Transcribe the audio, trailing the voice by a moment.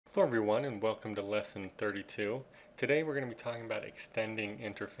Hello everyone and welcome to lesson 32. Today we're going to be talking about extending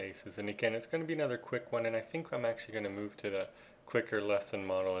interfaces, and again it's going to be another quick one, and I think I'm actually going to move to the quicker lesson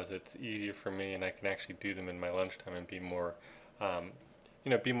model as it's easier for me and I can actually do them in my lunchtime and be more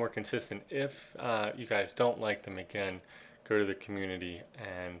be more consistent. If you guys don't like them, again, go to the community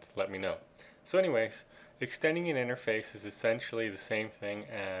and let me know. So anyways, extending an interface is essentially the same thing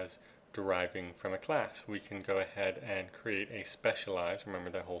as deriving from a class. We can go ahead and create a specialized, remember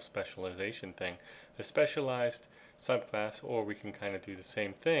that whole specialization thing, a specialized subclass, or we can kind of do the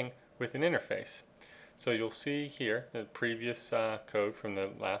same thing with an interface. So you'll see here the previous code from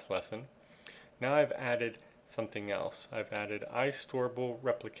the last lesson. Now I've added something else. I've added iStorable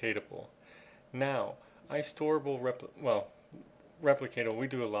replicatable. Now, replicatable, we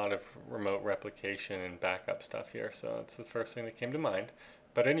do a lot of remote replication and backup stuff here, so that's the first thing that came to mind.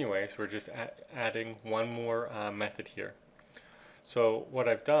 But anyways, we're just adding one more method here. So what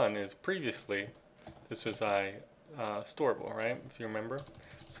I've done is previously, this was iStorable, right, if you remember.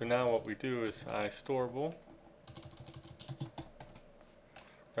 So now what we do is iStorable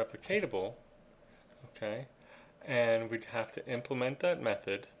replicatable, okay, and we'd have to implement that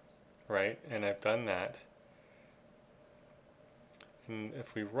method, right, and I've done that. And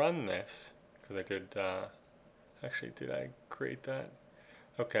if we run this, because I did, actually did I create that?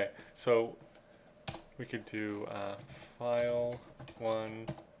 Okay, so we could do file one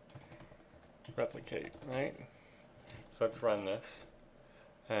replicate, right? So let's run this,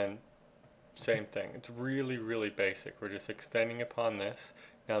 and same thing. It's really basic. We're just extending upon this.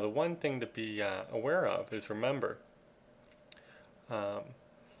 Now the one thing to be aware of is, remember,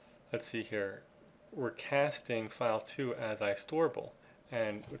 let's see here, we're casting file 2 as iStorable,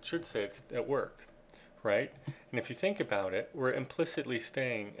 and it should say it worked, right? And if you think about it, we're implicitly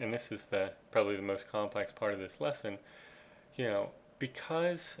staying, and this is probably the most complex part of this lesson,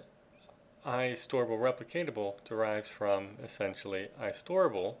 because iStorable replicatable derives from essentially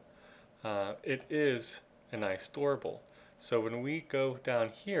iStorable, it is an iStorable. So when we go down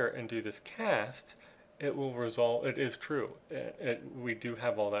here and do this cast, it will result, it is true. We do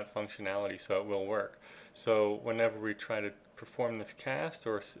have all that functionality, so it will work. So whenever we try to perform this cast,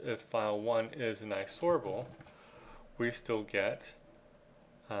 or if file 1 is an iStorable, we still get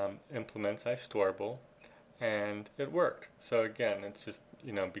implements iStorable, and it worked. So again, it's just,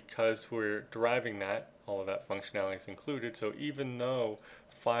 because we're deriving that, all of that functionality is included. So even though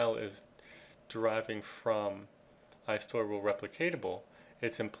file is deriving from iStorable replicatable,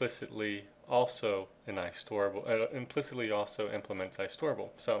 it's implicitly also an iStorable, implicitly also implements iStorable.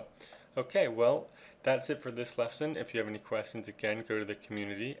 So, okay, well, that's it for this lesson. If you have any questions, again, go to the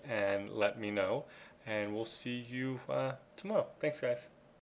community and let me know, and we'll see you tomorrow. Thanks, guys.